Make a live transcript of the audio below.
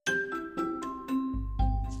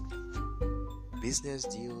Business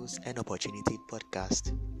Deals and Opportunity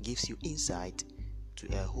podcast gives you insight to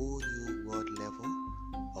a whole new world level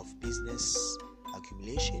of business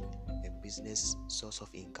accumulation and business source of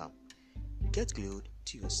income. Get glued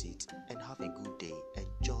to your seat and have a good day,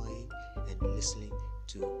 enjoying and listening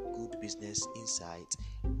to good business insights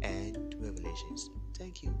and revelations.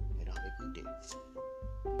 Thank you and have a good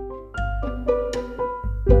day.